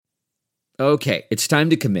Okay, it's time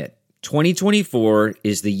to commit. 2024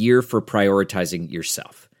 is the year for prioritizing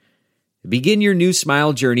yourself. Begin your new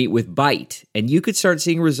smile journey with Byte, and you could start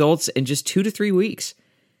seeing results in just 2 to 3 weeks.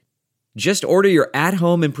 Just order your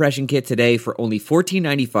at-home impression kit today for only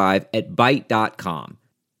 $14.95 at Byte.com.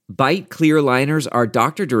 Byte clear liners are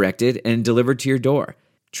doctor-directed and delivered to your door.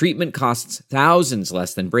 Treatment costs thousands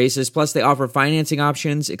less than braces, plus they offer financing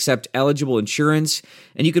options, accept eligible insurance,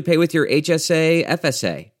 and you could pay with your HSA,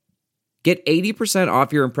 FSA. Get 80%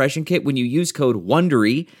 off your impression kit when you use code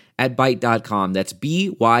WONDERY at Byte.com. That's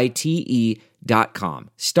BYTE.com.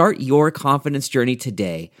 Start your confidence journey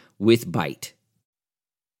today with Byte.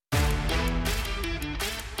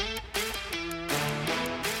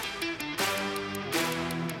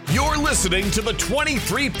 You're listening to the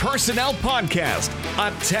 23 Personnel Podcast,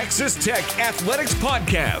 a Texas Tech athletics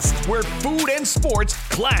podcast where food and sports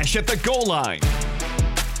clash at the goal line.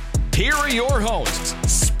 Here are your hosts,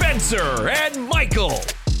 Spencer and Michael.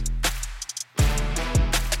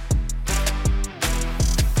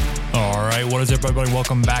 All right, what is up, everybody?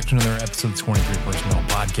 Welcome back to another episode of the 23 Personnel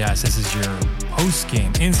Podcast. This is your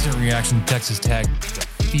post-game instant reaction to Texas Tech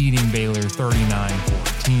defeating Baylor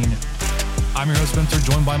 39-14. I'm your host, Spencer,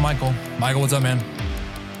 joined by Michael. Michael, what's up, man?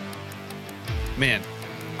 Man,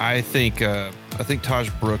 I think Taj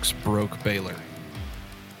Brooks broke Baylor.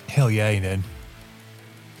 Hell yeah, he did.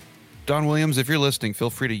 Don Williams, if you're listening, feel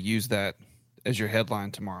free to use that as your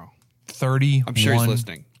headline tomorrow. 31 I'm sure he's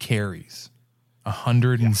listening. Carries,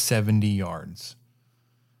 170 yards,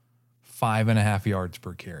 5.5 yards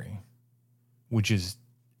per carry, which is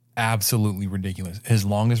absolutely ridiculous. His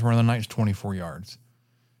longest run of the night is 24 yards.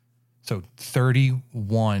 So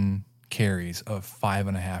 31 carries of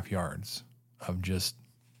 5.5 yards of just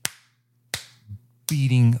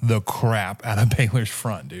beating the crap out of Baylor's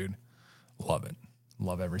front, dude. Love it.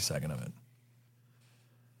 Love every second of it.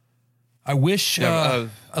 I wish a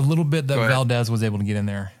little bit that Valdez was able to get in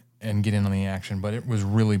there and get in on the action, but it was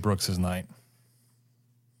really Brooks' night.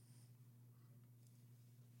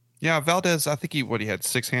 Yeah, Valdez, I think he had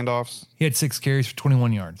 6 handoffs. He had 6 carries for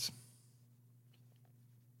 21 yards.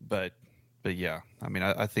 But yeah, I mean,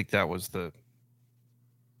 I think that was the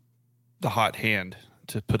hot hand,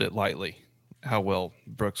 to put it lightly, how well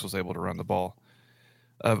Brooks was able to run the ball.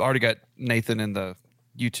 I've already got Nathan in the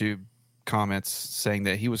YouTube comments saying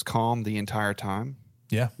that he was calm the entire time.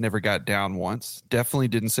 Yeah. Never got down once. Definitely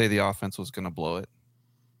didn't say the offense was going to blow it.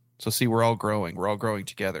 So see, we're all growing. We're all growing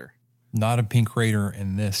together. Not a pink raider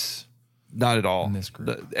in this. Not at all. In this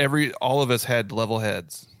group. All of us had level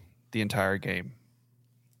heads the entire game.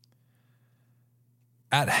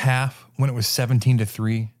 At half, when it was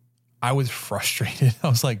 17-3, I was frustrated. I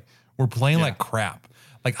was like, we're playing like crap.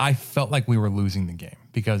 Like, I felt like we were losing the game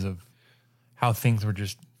because of how things were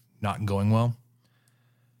just not going well.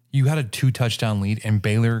 You had a 2-touchdown lead, and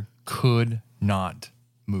Baylor could not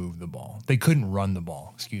move the ball. They couldn't run the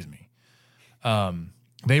ball, excuse me.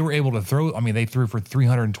 They were able to throw. I mean, they threw for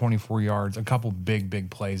 324 yards, a couple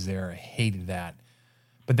big plays there. I hated that.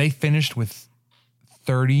 But they finished with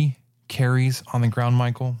 30 carries on the ground,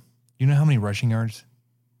 Michael. You know how many rushing yards?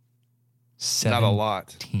 17. Not a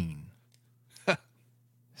lot.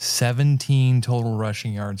 17 total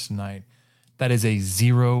rushing yards tonight. That is a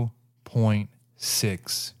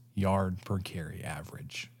 0.6 yard per carry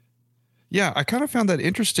average. Yeah, I kind of found that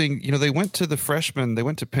interesting. You know, they went to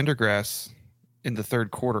Pendergrass in the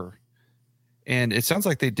third quarter, and it sounds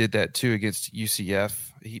like they did that too against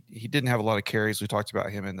UCF. He didn't have a lot of carries. We talked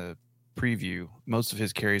about him in the preview. Most of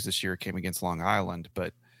his carries this year came against Long Island,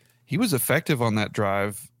 but he was effective on that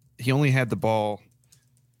drive. He only had the ball.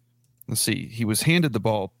 Let's see. He was handed the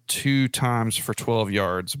ball 2 times for 12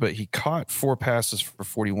 yards, but he caught 4 passes for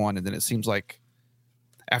 41. And then it seems like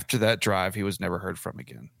after that drive, he was never heard from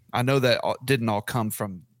again. I know that didn't all come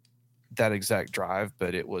from that exact drive,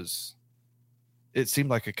 but it seemed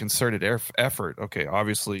like a concerted effort. Okay.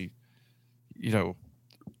 Obviously, you know,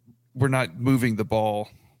 we're not moving the ball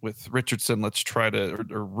with Richardson. Let's try to,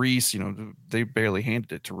 or Reese, you know, they barely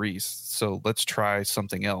handed it to Reese. So let's try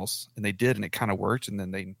something else. And they did, and it kind of worked. And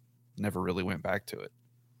then they never really went back to it,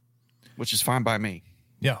 which is fine by me.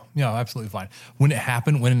 Yeah, absolutely fine. When it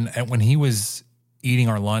happened, when he was eating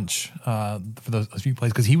our lunch for those few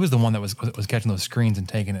plays, because he was the one that was catching those screens and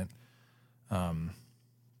taking it,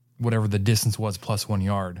 whatever the distance was plus 1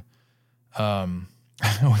 yard. I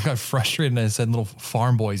got frustrated and I said, "Little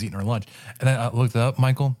farm boys eating our lunch," and then I looked it up.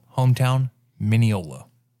 Michael, hometown, Mineola.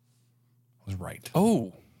 I was right.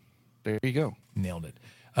 Oh, there you go. Nailed it.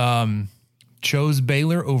 Chose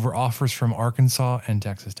Baylor over offers from Arkansas and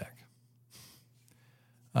Texas Tech.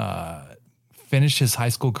 finished his high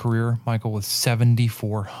school career, Michael, with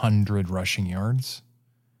 7,400 rushing yards,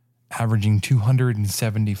 averaging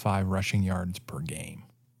 275 rushing yards per game.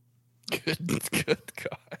 Good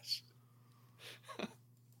gosh.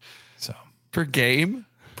 So Per game?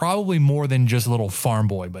 probably more than just a little farm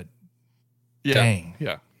boy, but dang.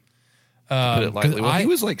 Yeah. Put it lightly. Well, he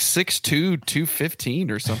was like 6'2", 215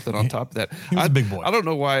 or something on top of that. He was a big boy. I don't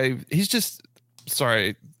know why. He's just,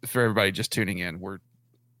 sorry for everybody just tuning in. We're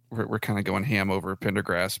kind of going ham over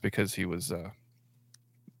Pendergrass because he was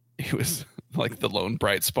like the lone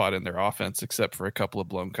bright spot in their offense, except for a couple of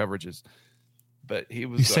blown coverages. But he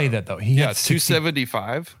was. You say that though. He had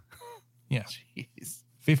 275. Yeah. Jeez.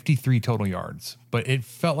 53 total yards. But it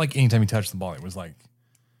felt like anytime he touched the ball, it was like,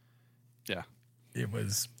 yeah, it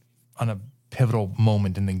was on a pivotal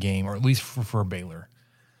moment in the game, or at least for Baylor.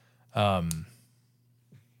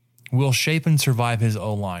 Will Shapen survive his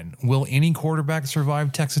O-line? Will any quarterback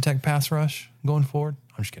survive Texas Tech pass rush going forward?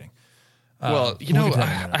 I'm just kidding. Well, we'll get to that in a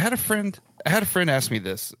minute. I had a friend ask me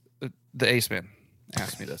this. The Ace Man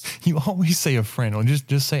asked me this. You always say a friend. Well,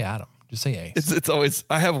 just say Adam. Just say Ace. It's always,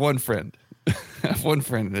 I have one friend. I have one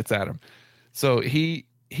friend, and it's Adam. So he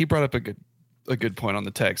brought up a good point on the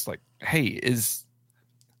text. Like, hey, is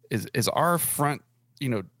our front,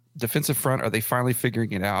 defensive front, are they finally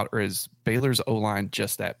figuring it out, or is Baylor's O-line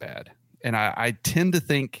just that bad? And I tend to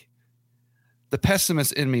think the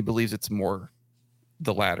pessimist in me believes it's more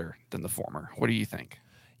the latter than the former. What do you think?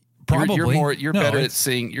 Probably. You're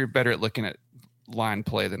better at looking at line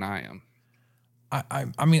play than I am.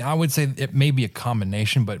 I mean, I would say it may be a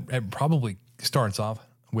combination, but it probably starts off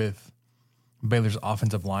with Baylor's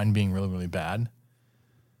offensive line being really, really bad.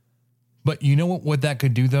 But you know what that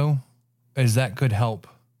could do, though, is that could help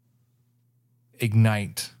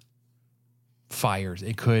ignite fires.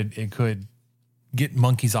 It could get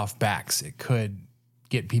monkeys off backs. It could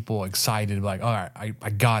get people excited, like, all right, I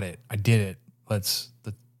got it. I did it. Let's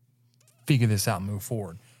figure this out and move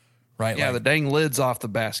forward. Right? Yeah, like, the dang lid's off the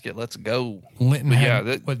basket. Let's go. Linton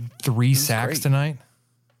had 3 sacks tonight.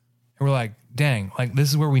 And we're like, dang, like this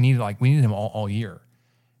is where we needed him all year.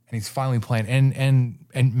 And he's finally playing. And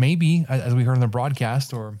maybe, as we heard on the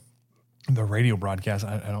broadcast or the radio broadcast,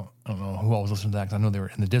 I don't know who all was listening to that, because I know they were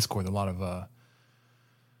in the Discord. A lot of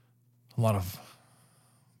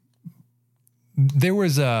there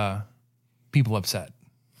was people upset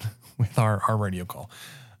with our radio call.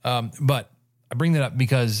 But I bring that up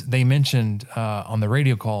because they mentioned on the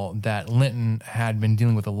radio call that Linton had been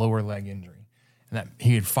dealing with a lower leg injury, and that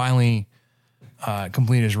he had finally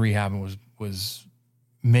completed his rehab and was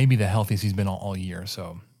maybe the healthiest he's been all year.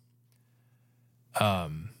 So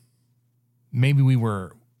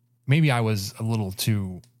maybe I was a little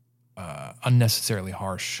too unnecessarily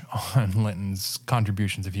harsh on Linton's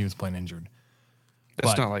contributions if he was playing injured.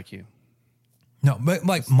 That's not like you. No, but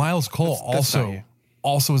like Miles Cole also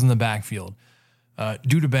was in the backfield.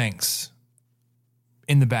 Duda Banks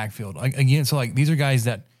in the backfield. Again, so like these are guys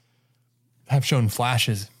that have shown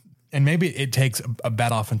flashes, and maybe it takes a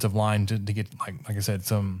bad offensive line to get like I said,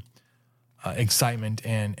 some excitement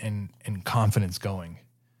and confidence going.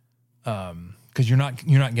 Because you're not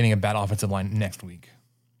getting a bad offensive line next week.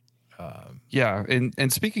 Yeah,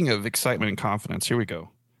 and speaking of excitement and confidence, here we go.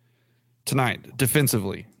 Tonight,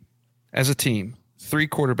 defensively, as a team, 3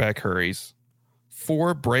 quarterback hurries,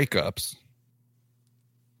 4 breakups.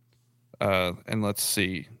 And let's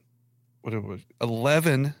see, what it was,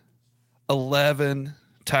 11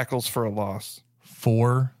 tackles for a loss.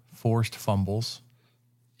 4 forced fumbles.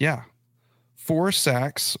 Yeah. 4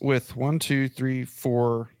 sacks with 1, 2, 3,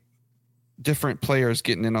 4 different players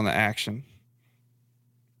getting in on the action.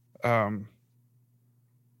 I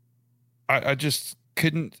just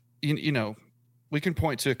couldn't, we can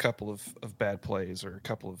point to a couple of bad plays or a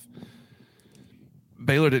couple of,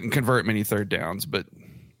 Baylor didn't convert many third downs, but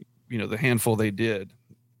the handful they did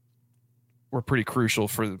were pretty crucial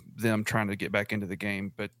for them trying to get back into the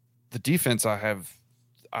game. But the defense I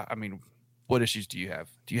mean, what issues do you have?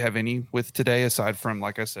 Do you have any with today aside from,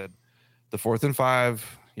 like I said, the 4th and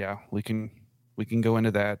 5? Yeah, we can go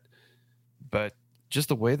into that. But just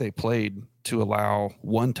the way they played to allow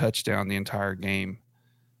 1 touchdown the entire game.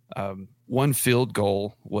 1 field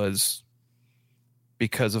goal was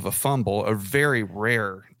because of a fumble, a very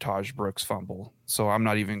rare Taj Brooks fumble. So I'm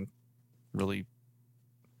not even really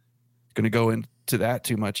going to go into that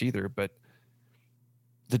too much either. But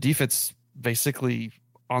the defense basically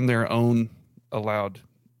on their own allowed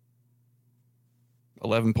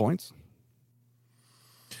 11 points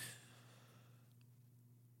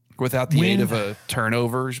without the aid of a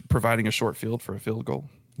turnover, providing a short field for a field goal.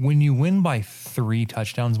 When you win by 3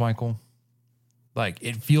 touchdowns, Michael, Like,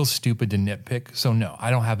 it feels stupid to nitpick. So no, I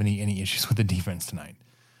don't have any issues with the defense tonight.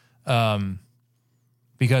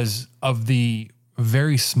 Because of the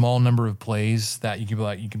very small number of plays that you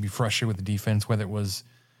can be frustrated with the defense, whether it was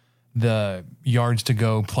the yards to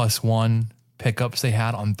go +1 pickups they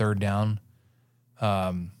had on third down,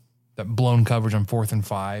 that blown coverage on 4th and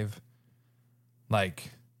 5.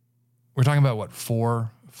 Like, we're talking about what,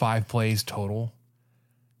 4-5 plays total.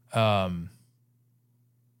 But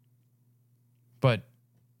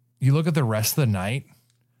you look at the rest of the night.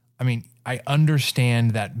 I mean, I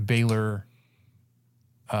understand that Baylor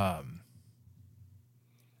had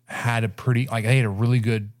they had a really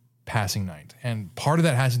good passing night. And part of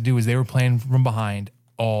that has to do is they were playing from behind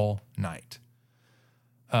all night.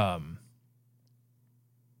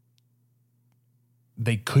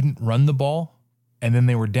 They couldn't run the ball, and then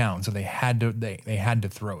they were down, so they had to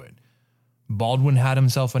throw it. Baldwin had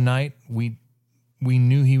himself a night. We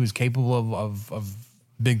knew he was capable of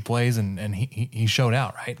big plays, and he showed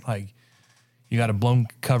out, right? Like, you got a blown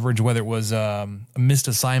coverage, whether it was a missed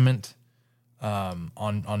assignment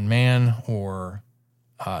on man, or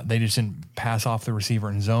they just didn't pass off the receiver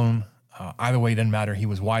in zone. Either way, it didn't matter. He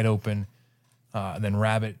was wide open. Then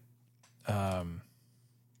Rabbit, I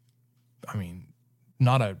mean,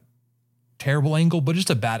 not a terrible angle, but just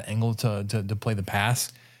a bad angle to play the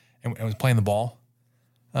pass, and was playing the ball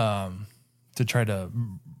to try to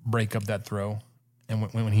break up that throw. And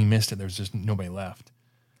when he missed it, there was just nobody left.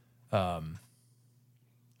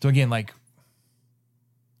 So again, like,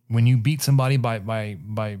 when you beat somebody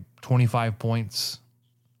by 25 points,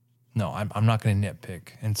 no, I'm not going to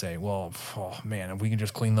nitpick and say, well, oh man, if we can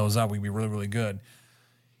just clean those up, we'd be really, really good.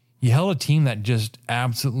 You held a team that just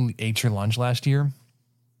absolutely ate your lunch last year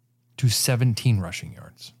to 17 rushing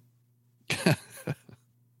yards.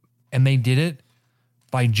 And they did it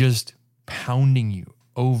by just pounding you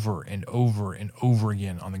over and over and over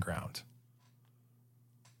again on the ground.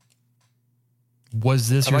 Was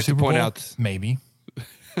this your Super Bowl? Maybe.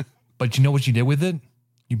 But you know what you did with it?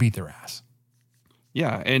 You beat their ass.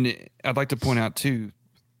 Yeah, and I'd like to point out, too,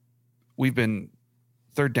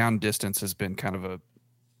 third down distance has been kind of a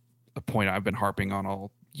point I've been harping on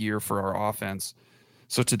all year for our offense.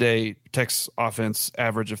 So today, Tech's offense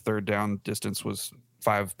average of third down distance was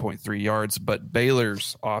 5.3 yards, but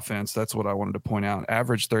Baylor's offense, that's what I wanted to point out,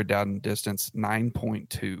 average third down distance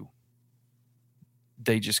 9.2.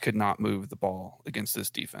 They just could not move the ball against this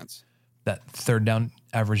defense. That third down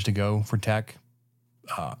average to go for Tech,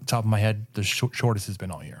 top of my head, the shortest has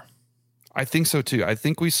been all year. I think so too. I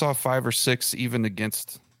think we saw 5 or 6 even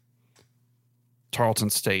against Tarleton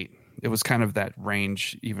State. It was kind of that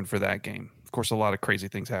range even for that game. Of course, a lot of crazy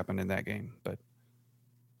things happened in that game, but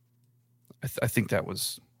I think that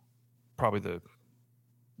was probably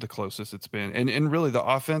the closest it's been. And really the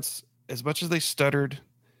offense, as much as they stuttered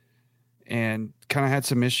and kind of had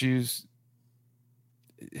some issues,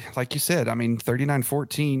 like you said, I mean,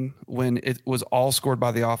 39-14, when it was all scored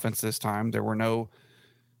by the offense this time, there were no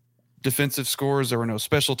defensive scores. There were no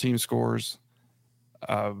special team scores.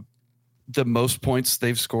 The most points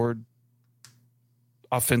they've scored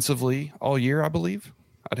offensively all year, I believe.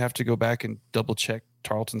 I'd have to go back and double check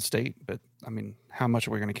Tarleton State, but I mean, how much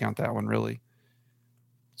are we going to count that one really?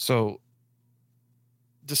 So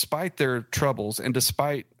despite their troubles and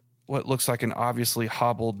despite what looks like an obviously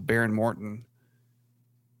hobbled Baron Morton,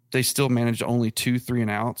 they still managed only 2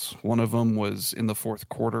 3-and-outs. One of them was in the fourth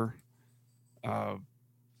quarter. The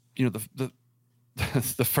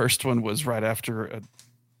first one was right after an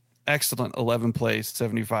excellent 11-play,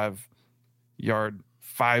 75-yard,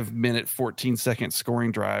 5-minute, 14-second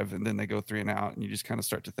scoring drive, and then they go 3-and-out, and you just kind of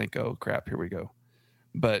start to think, oh, crap, here we go.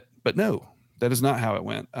 But no, that is not how it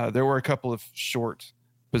went. There were a couple of short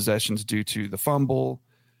possessions due to the fumble,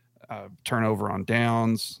 turnover on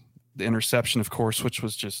downs, the interception, of course, which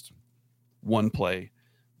was just one play.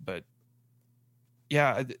 But,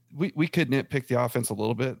 yeah, we could nitpick the offense a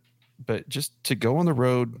little bit, but just to go on the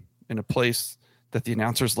road in a place that the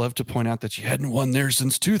announcers love to point out that you hadn't won there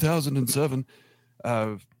since 2007,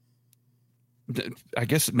 I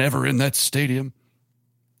guess never in that stadium.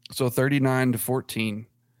 So 39-14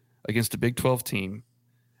 against a Big 12 team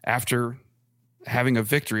after having a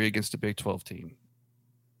victory against a Big 12 team.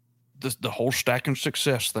 The whole stack and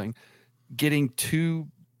success thing, getting 2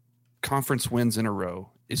 conference wins in a row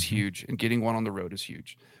is huge, and getting one on the road is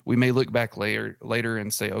huge. We may look back later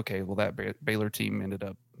and say, okay, well, that Baylor team ended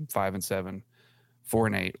up 5-7,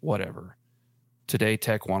 4-8, whatever. Today,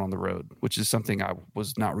 Tech won on the road, which is something I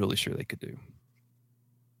was not really sure they could do.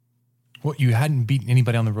 Well, you hadn't beaten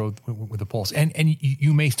anybody on the road with a pulse, and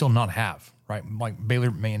you may still not have, right? Like, Baylor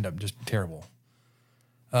may end up just terrible.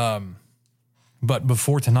 But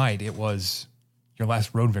before tonight, it was your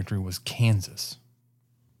last road victory was Kansas.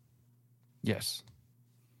 Yes.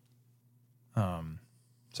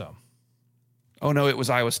 So. Oh, no, it was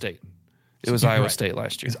Iowa State. It was Iowa State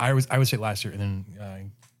last year. It was Iowa State last year, and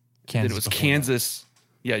then Kansas. It was Kansas. That.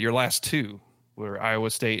 Yeah, your last two were Iowa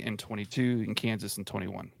State in 22 and Kansas in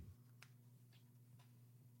 21.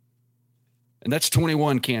 And that's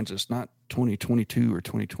 21 Kansas, not 2022 or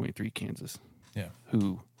 2023 Kansas. Yeah.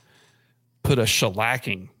 Who put a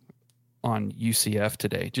shellacking on UCF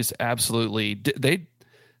today. Just absolutely. They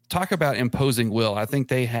talk about imposing will. I think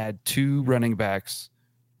they had 2 running backs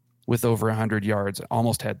with over 100 yards,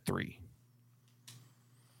 almost had 3.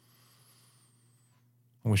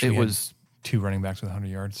 I wish it was 2 running backs with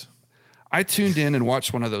 100 yards. I tuned in and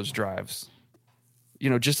watched one of those drives.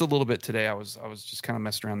 Just a little bit today. I was just kind of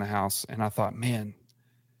messing around the house, and I thought, man,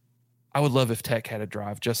 I would love if Tech had a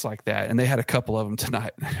drive just like that. And they had a couple of them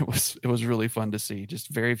tonight. It was really fun to see. Just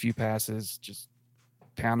very few passes, just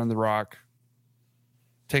pounding the rock,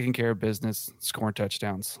 taking care of business, scoring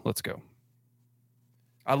touchdowns. Let's go.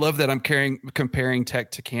 I love that I'm comparing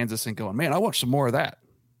Tech to Kansas and going, man, I want some more of that.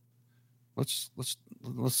 Let's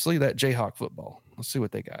see that Jayhawk football. Let's see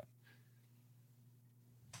what they got.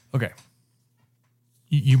 Okay.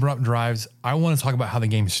 You brought up drives. I want to talk about how the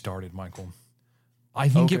game started, Michael. I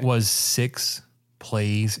think it was 6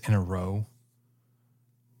 plays in a row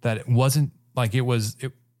that it wasn't like it was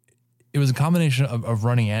a combination of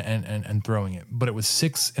running it and throwing it, but it was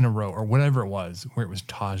 6 in a row or whatever it was where it was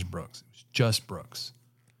Taj Brooks. It was just Brooks.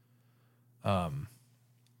 It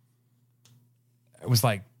was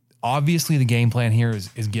like, obviously the game plan here is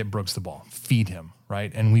get Brooks the ball, feed him,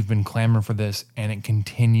 right? And we've been clamoring for this, and it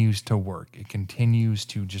continues to work. It continues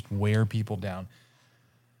to just wear people down.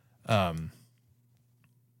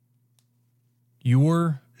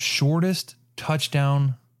 Your shortest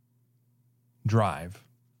touchdown drive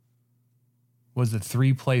was the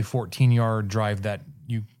 3-play, 14-yard drive that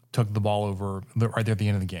you took the ball over right there at the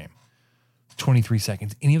end of the game. 23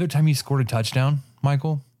 seconds. Any other time you scored a touchdown,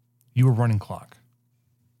 Michael, you were running clock.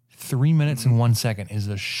 3 minutes and 1 second is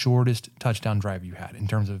the shortest touchdown drive you had in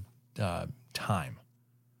terms of time.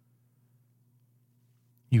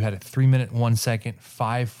 You had a 3 minute, 1 second,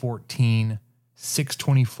 5:14,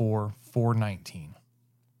 6:24, 4:19.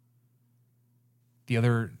 The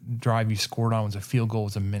other drive you scored on was a field goal,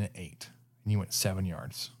 was 1:08, and you went 7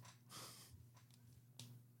 yards.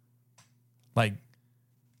 Like,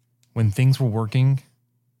 when things were working,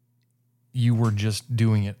 you were just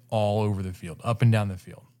doing it all over the field, up and down the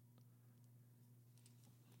field.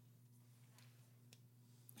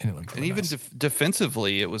 And it looked really even nice.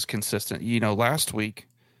 Defensively, it was consistent. Last week,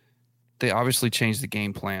 they obviously changed the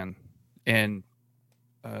game plan, and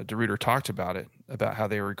DeRuyter talked about it, about how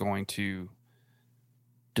they were going to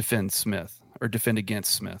defend Smith or defend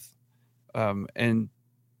against Smith. In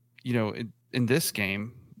this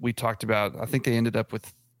game, we talked about, I think they ended up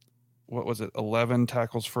with, 11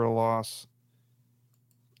 tackles for a loss.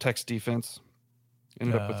 Tech's defense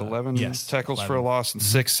ended up with 11 tackles 11. For a loss and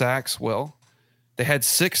 6 sacks. Well, they had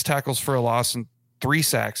 6 tackles for a loss and 3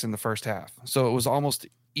 sacks in the first half. So it was almost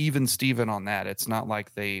even Steven on that. It's not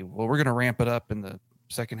like we're going to ramp it up in the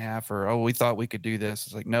second half, or, we thought we could do this.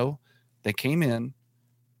 It's like, no, they came in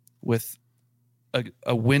with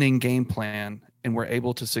a winning game plan and were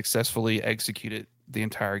able to successfully execute it the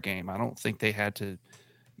entire game. I don't think they had to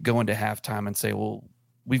go into halftime and say, well,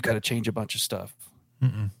 we've got to change a bunch of stuff.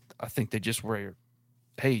 Mm-mm. I think they just were,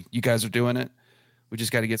 hey, you guys are doing it. We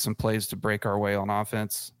just got to get some plays to break our way on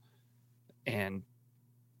offense, and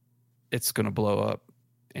it's going to blow up.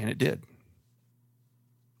 And it did.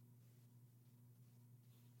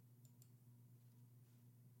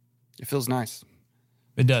 It feels nice.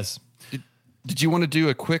 It does. Did you want to do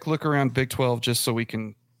a quick look around Big 12 just so we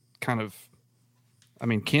can kind of,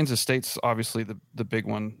 Kansas State's obviously the big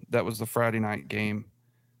one. That was the Friday night game.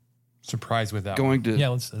 Surprised with that.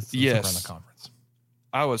 Let's look around the conference.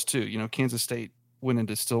 I was too. Kansas State went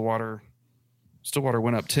into Stillwater. Stillwater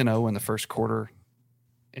went up 10-0 in the first quarter,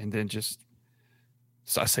 and then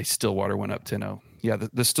I say Stillwater went up 10-0. Yeah,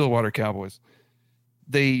 the Stillwater Cowboys.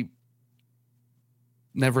 They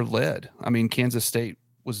never led. Kansas State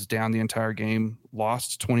was down the entire game,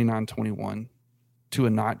 lost 29-21 to a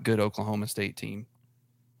not good Oklahoma State team.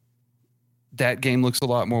 That game looks a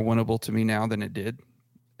lot more winnable to me now than it did,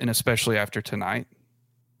 and especially after tonight,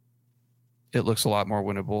 it looks a lot more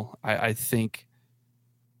winnable. I think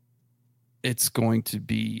it's going to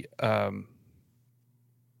be a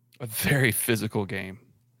very physical game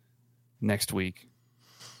next week,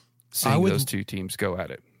 seeing those two teams go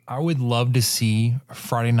at it. I would love to see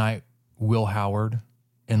Friday night Will Howard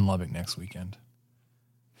in Lubbock next weekend.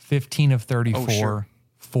 15 of 34, Oh, sure.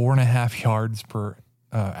 4.5 yards per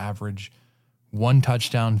average, 1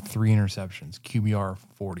 touchdown, 3 interceptions, QBR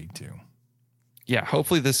 42. Yeah,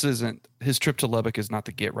 hopefully this isn't his trip to Lubbock is not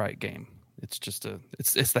the get right game. It's just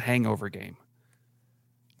it's the hangover game.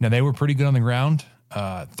 Now they were pretty good on the ground.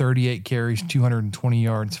 38 carries, 220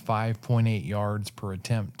 yards, 5.8 yards per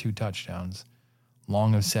attempt, 2 touchdowns,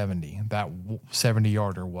 long of 70. That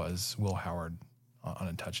 70-yarder was Will Howard on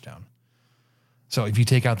a touchdown. So if you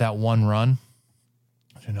take out that one run,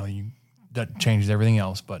 that changes everything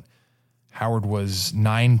else. But Howard was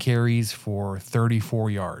 9 carries for 34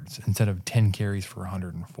 yards instead of 10 carries for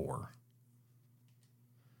 104.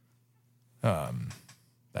 That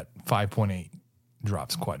 5.8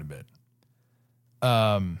 drops quite a bit.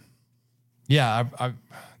 Yeah, I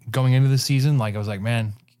going into the season, like I was like,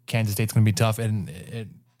 man, Kansas State's going to be tough, and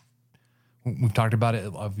we've talked about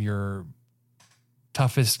it of your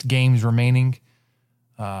toughest games remaining.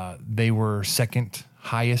 They were second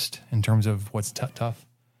highest in terms of what's tough,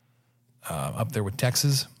 up there with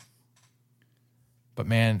Texas. But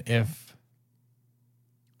man, if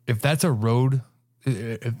that's a road,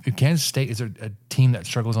 if Kansas State is a team that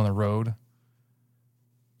struggles on the road,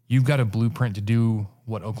 you've got a blueprint to do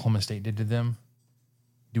what Oklahoma State did to them.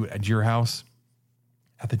 Do it at your house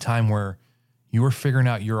at the time where you were figuring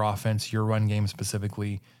out your offense, your run game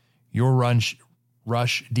specifically, your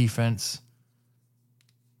rush defense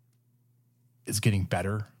is getting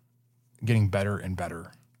better and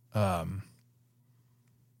better.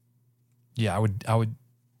 Yeah, I would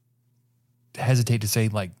hesitate to say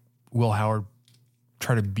like Will Howard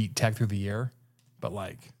try to beat Tech through the air, but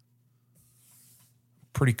like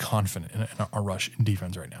pretty confident in our rush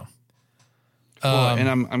defense right now. Well, and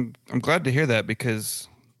I'm glad to hear that because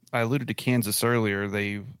I alluded to Kansas earlier.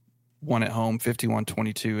 They won at home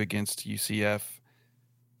 51-22 against UCF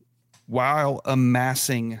while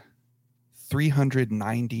amassing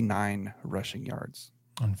 399 rushing yards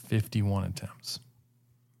on 51 attempts.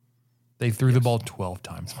 They threw the ball 12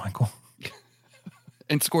 times, Michael.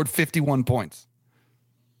 And scored 51 points.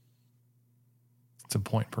 It's a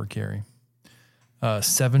point per carry.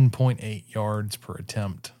 7.8 yards per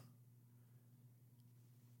attempt.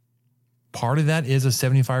 Part of that is a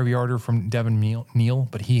 75-yarder from Devin Neal,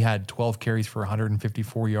 but he had 12 carries for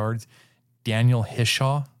 154 yards. Daniel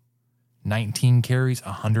Hishaw, 19 carries,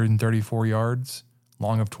 134 yards,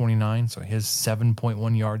 long of 29. So his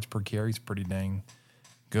 7.1 yards per carry is pretty dang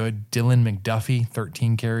good. Dylan McDuffie,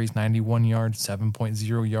 13 carries, 91 yards,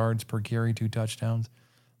 7.0 yards per carry, 2 touchdowns,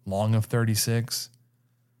 long of 36.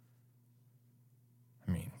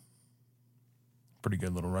 I mean, pretty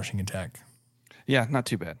good little rushing attack. Yeah, not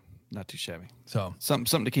too bad. Not too shabby. So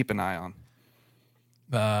something to keep an eye on.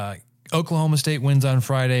 Oklahoma State wins on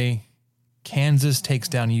Friday. Kansas takes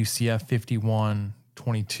down UCF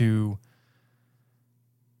 51-22.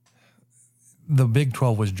 The Big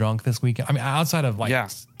 12 was drunk this weekend. I mean, outside of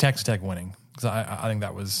Texas Tech winning, because I think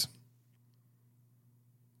that was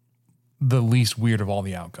the least weird of all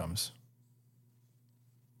the outcomes.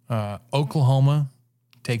 Oklahoma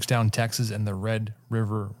takes down Texas in the Red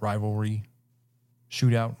River rivalry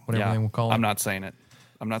shootout, whatever they will call it. I'm not saying it.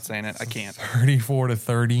 I can't.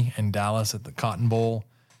 34-30 in Dallas at the Cotton Bowl.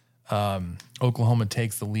 Oklahoma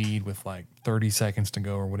takes the lead with like 30 seconds to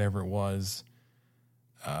go or whatever it was.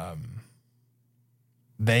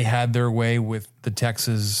 They had their way with the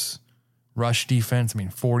Texas rush defense. I mean,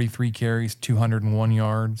 43 carries, 201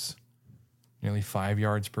 yards, nearly 5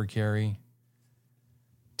 yards per carry.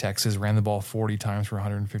 Texas ran the ball 40 times for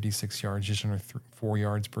 156 yards, just under 4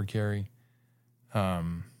 yards per carry.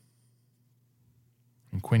 And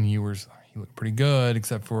Quinn Ewers, he looked pretty good,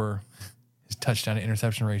 except for his touchdown to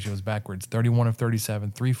interception ratio was backwards. 31 of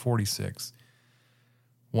 37, 346,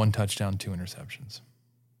 1 touchdown, 2 interceptions.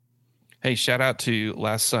 Hey, shout out to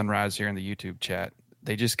Last Sunrise here in the YouTube chat.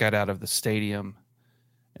 They just got out of the stadium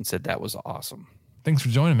and said that was awesome. Thanks for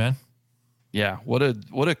joining, man. Yeah, what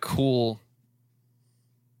a cool,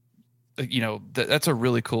 that's a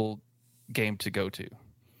really cool game to go to.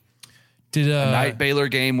 Did a night Baylor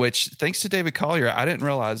game, which thanks to David Collier, I didn't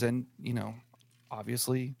realize, and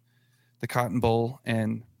obviously the Cotton Bowl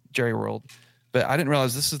and Jerry World, but I didn't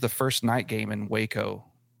realize this is the first night game in Waco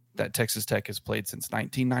that Texas Tech has played since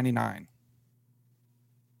 1999.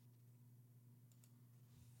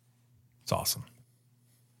 It's awesome.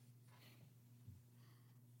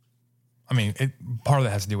 I mean, part of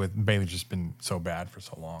that has to do with Baylor's just been so bad for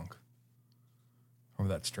so long over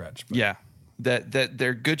that stretch. But. Yeah. That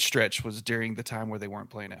their good stretch was during the time where they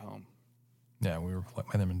weren't playing at home. Yeah, we were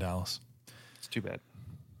playing them in Dallas. It's too bad.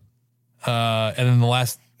 And then the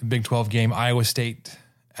last Big 12 game, Iowa State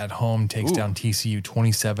at home takes down TCU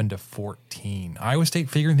 27-14. Iowa State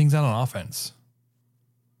figuring things out on offense.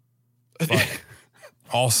 But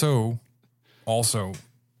also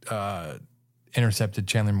intercepted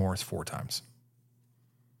Chandler Morris 4 times.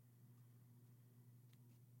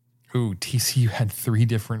 TCU had 3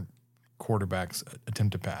 different quarterbacks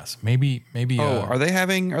attempt to pass. Maybe. Are they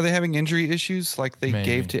having injury issues like they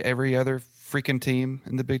gave to every other freaking team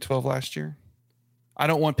in the Big 12 last year? I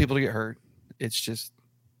don't want people to get hurt. It's just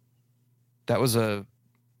that was a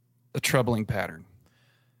troubling pattern.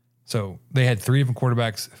 So they had 3 different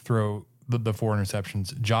quarterbacks throw the 4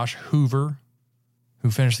 interceptions. Josh Hoover,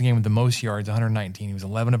 who finished the game with the most yards, 119. He was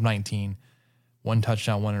 11 of 19, 1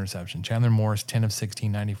 touchdown, 1 interception. Chandler Morris, 10 of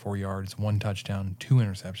 16, 94 yards, 1 touchdown, 2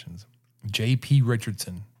 interceptions. J.P.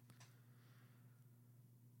 Richardson,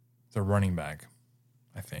 the running back,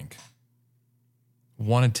 I think.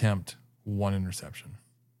 1 attempt, 1 interception.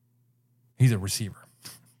 He's a receiver.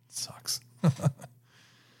 Sucks. That's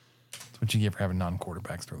what you get for having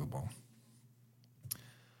non-quarterbacks throw the ball.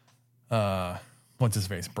 What's his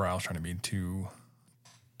face? Brow's trying to be too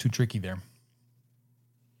tricky there.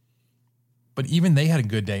 But even they had a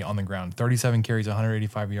good day on the ground. 37 carries,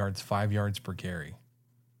 185 yards, 5 yards per carry.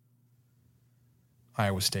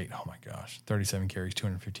 Iowa State, oh my gosh. 37 carries,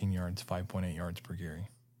 215 yards, 5.8 yards per carry.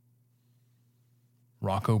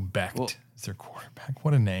 Rocco Becht is their quarterback.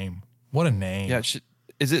 What a name. What a name. Yeah.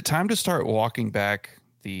 Is it time to start walking back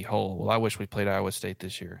the whole, I wish we played Iowa State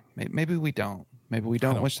this year. Maybe we don't. Maybe we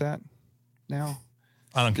don't wish that now.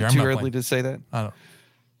 I don't care. Too early to say that? I'm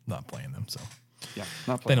not playing them, so. Yeah,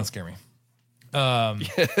 not playing. They don't scare me.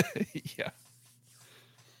 Yeah.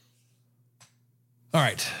 All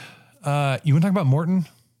right. You want to talk about Morton?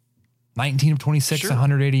 19 of 26,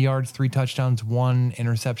 180 yards, 3 touchdowns, 1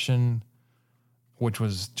 interception, which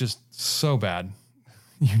was just so bad.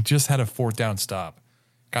 You just had a 4th down stop,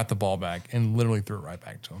 got the ball back, and literally threw it right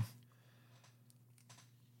back to him.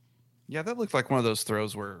 Yeah, that looked like one of those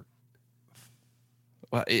throws where,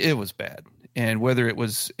 well, it was bad. And whether it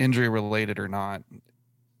was injury related or not,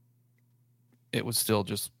 it was still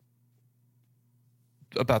just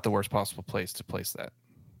about the worst possible place to place that.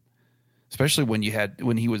 Especially when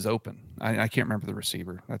he was open. I can't remember the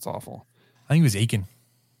receiver. That's awful. I think it was Aiken.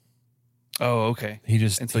 Oh, okay. He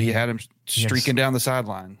had him streaking down the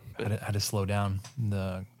sideline. Had to slow down.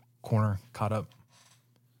 The corner caught up.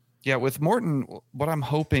 Yeah, with Morton, what I'm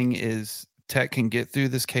hoping is Tech can get through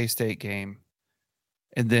this K-State game,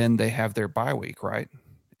 and then they have their bye week, right?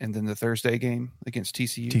 And then the Thursday game against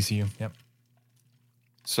TCU. TCU, yep.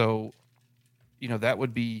 So, that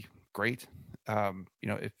would be great.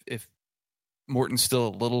 If Morton's still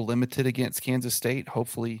a little limited against Kansas State,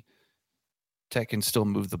 hopefully Tech can still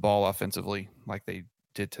move the ball offensively like they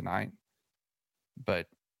did tonight. But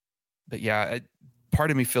yeah,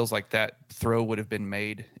 part of me feels like that throw would have been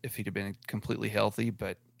made if he'd have been completely healthy,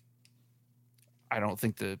 but I don't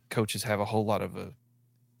think the coaches have a whole lot of a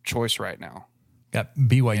choice right now. Got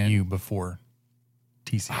BYU before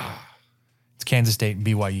TCU. It's Kansas State,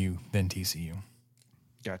 BYU, then TCU.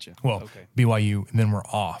 Gotcha. Well, okay. BYU, and then we're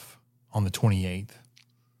off on the 28th.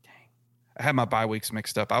 Dang. I had my bye weeks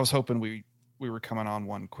mixed up. I was hoping we were coming on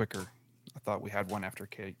one quicker. I thought we had one after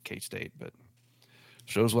K-State, but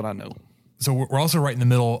shows what I know. So we're also right in the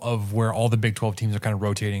middle of where all the Big 12 teams are kind of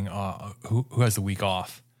rotating who has the week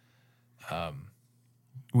off.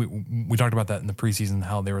 We talked about that in the preseason,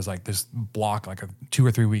 how there was like this block, like a 2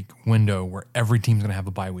 or 3 week window where every team's going to have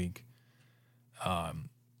a bye week. And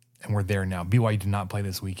we're there now. BYU did not play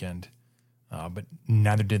this weekend, but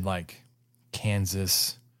neither did like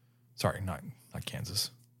Kansas. Sorry, not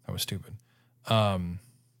Kansas. That was stupid.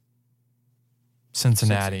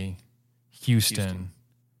 Cincinnati, Houston.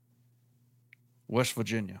 West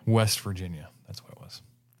Virginia. That's what it was.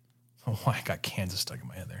 Oh, I got Kansas stuck in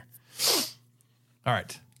my head there. All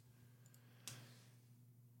right.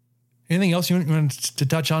 Anything else you want to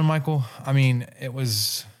touch on, Michael? I mean, it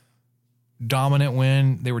was dominant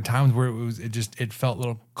win. There were times where it felt a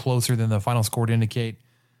little closer than the final score to indicate.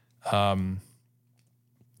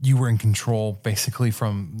 You were in control basically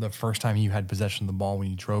from the first time you had possession of the ball when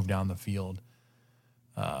you drove down the field.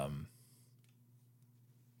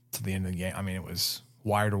 To the end of the game. I mean, it was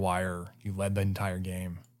wire to wire. You led the entire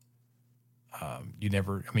game.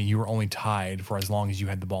 You were only tied for as long as you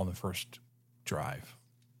had the ball in the first drive.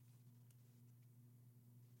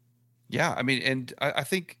 Yeah, I mean, and I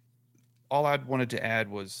think all I'd wanted to add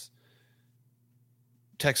was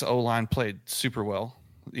Tech's O-line played super well.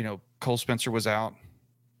 Cole Spencer was out.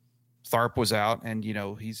 Tharp was out, and,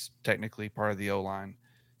 he's technically part of the O-line.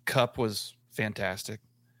 Cup was fantastic.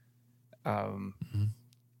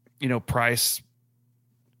 Price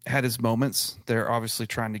had his moments. They're obviously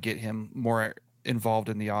trying to get him more involved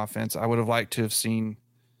in the offense. I would have liked to have seen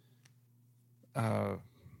I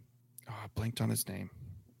blanked on his name.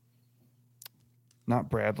 Not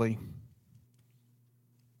Bradley.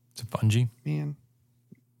 It's a Fungi. Man.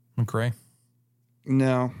 McRae.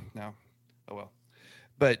 No. Oh well.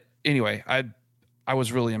 But anyway, I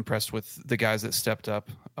was really impressed with the guys that stepped up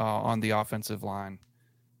on the offensive line.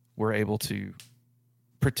 Were able to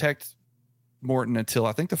protect Morton until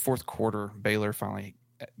I think the fourth quarter. Baylor finally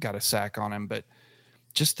got a sack on him, but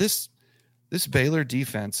just this Baylor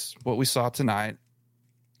defense, what we saw tonight,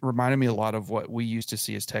 reminded me a lot of what we used to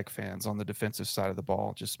see as Tech fans on the defensive side of the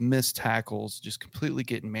ball. Just missed tackles, just completely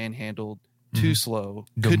getting manhandled, too slow,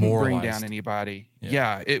 couldn't bring down anybody.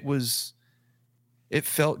 Yeah, it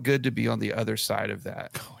felt good to be on the other side of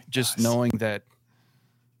that. Just knowing that,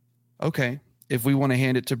 okay, if we want to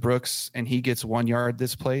hand it to Brooks and he gets 1 yard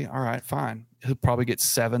this play, all right, fine. He'll probably get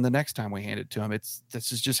 7 the next time we hand it to him.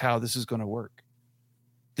 This is just how this is going to work.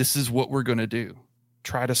 This is what we're going to do.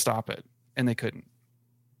 Try to stop it. And they couldn't.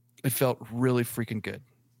 It felt really freaking good.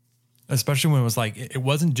 Especially when it was like, it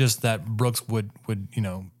wasn't just that Brooks would,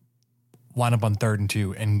 line up on 3rd and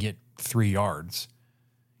 2 and get 3 yards.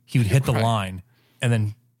 He would hit the line and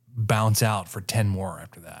then bounce out for 10 more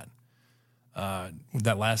after that.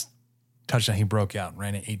 That last touchdown, he broke out and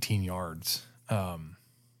ran at 18 yards.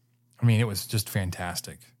 It was just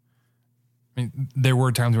fantastic. There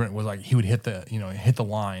were times when it was like he would hit the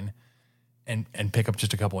line and pick up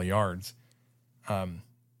just a couple of yards. I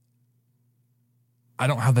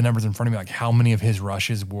don't have the numbers in front of me, like how many of his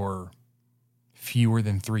rushes were fewer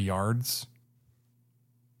than 3 yards.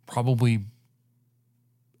 Probably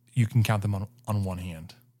you can count them on one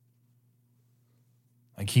hand.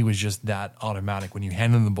 Like he was just that automatic. When you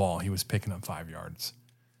hand him the ball, he was picking up 5 yards.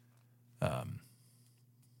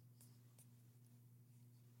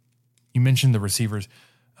 You mentioned the receivers.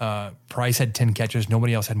 Price had 10 catches.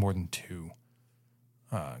 Nobody else had more than 2.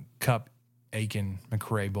 Cup, Aiken,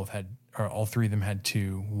 McRae all three of them had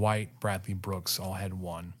 2. White, Bradley, Brooks all had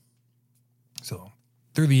 1. So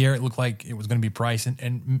through the air, it looked like it was going to be Price,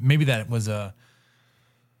 and maybe that was a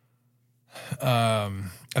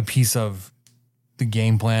piece of the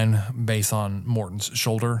game plan based on Morton's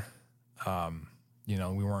shoulder. We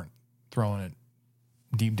weren't throwing it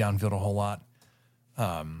deep downfield a whole lot.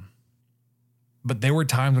 But there were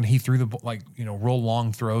times when he threw the roll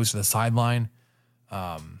long throws to the sideline.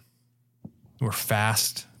 They were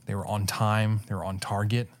fast. They were on time. They were on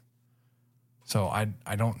target. So I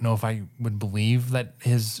don't know if I would believe that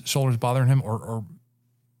his shoulder's bothering him, or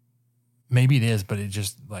maybe it is, but it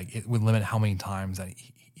just it would limit how many times that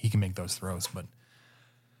he can make those throws. But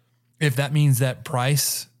if that means that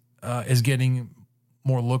Price is getting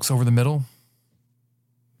more looks over the middle,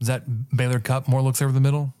 is that Baylor Cup more looks over the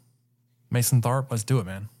middle? Mason Tharp, let's do it,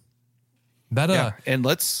 man. And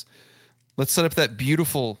let's set up that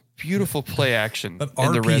beautiful play action. That in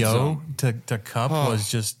RPO the red zone. to Cup was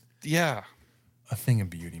just a thing of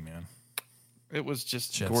beauty, man. It was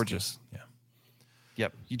just gorgeous. Yeah.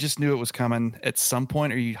 Yep. You just knew it was coming at some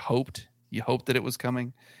point, or you hoped that it was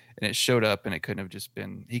coming, and it showed up, and he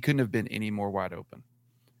couldn't have been any more wide open.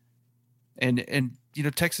 And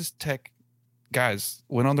Texas Tech guys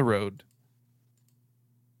went on the road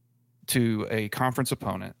to a conference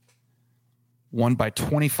opponent, won by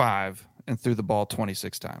 25, and threw the ball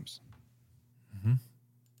 26 times. Mm-hmm.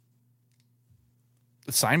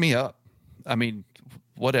 Sign me up.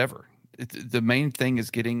 Whatever. The main thing is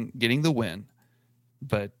getting the win.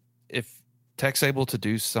 But if Tech's able to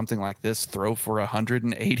do something like this, throw for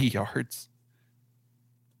 180 yards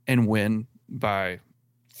and win by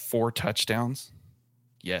 4 touchdowns,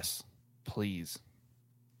 yes, please.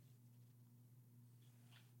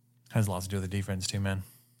 Has lots to do with the defense too, man.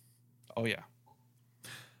 Oh, yeah.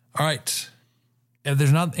 All right. If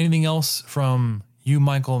there's not anything else from you,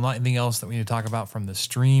 Michael, not anything else that we need to talk about from the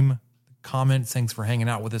stream, comments, thanks for hanging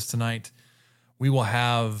out with us tonight. We will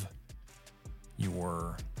have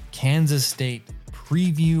your Kansas State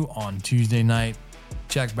preview on Tuesday night.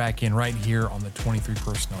 Check back in right here on the 23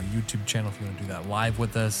 Personnel YouTube channel if you want to do that live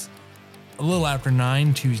with us. A little after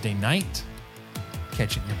 9 Tuesday night.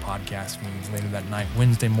 Catch it in your podcast feeds later that night,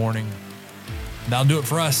 Wednesday morning. That'll do it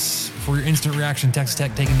for us. For your instant reaction, Texas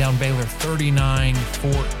Tech taking down Baylor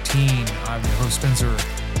 39-14. I'm your host, Spencer.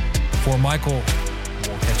 For Michael,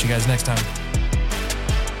 we'll catch you guys next time.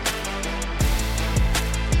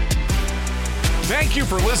 Thank you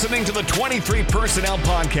for listening to the 23 Personnel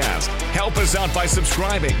Podcast. Help us out by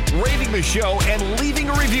subscribing, rating the show, and leaving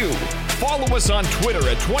a review. Follow us on Twitter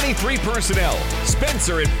at 23 Personnel,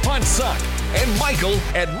 Spencer at Punt Suck, and Michael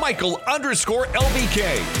at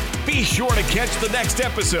Michael_LVK. Be sure to catch the next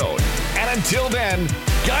episode. And until then,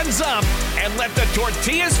 guns up and let the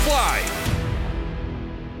tortillas fly.